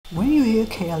you hear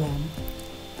KLM,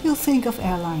 you'll think of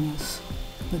airliners,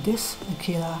 but this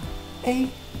Aquila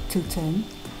A210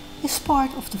 is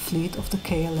part of the fleet of the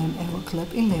KLM Aero Club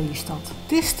in Lelystad.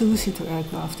 This two-seater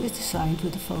aircraft is designed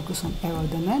with a focus on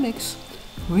aerodynamics,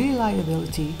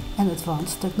 reliability and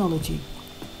advanced technology.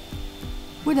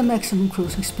 With a maximum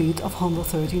cruising speed of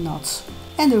 130 knots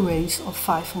and a range of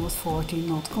 540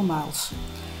 nautical miles,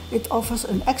 it offers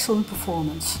an excellent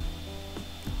performance.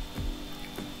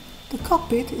 The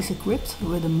cockpit is equipped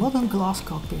with a modern glass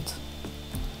cockpit,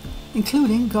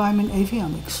 including Garmin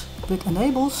avionics, which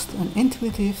enables an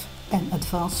intuitive and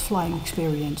advanced flying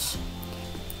experience.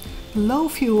 The low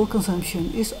fuel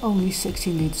consumption is only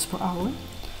 16 liters per hour,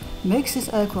 makes this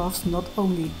aircraft not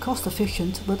only cost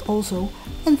efficient but also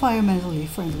environmentally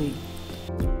friendly.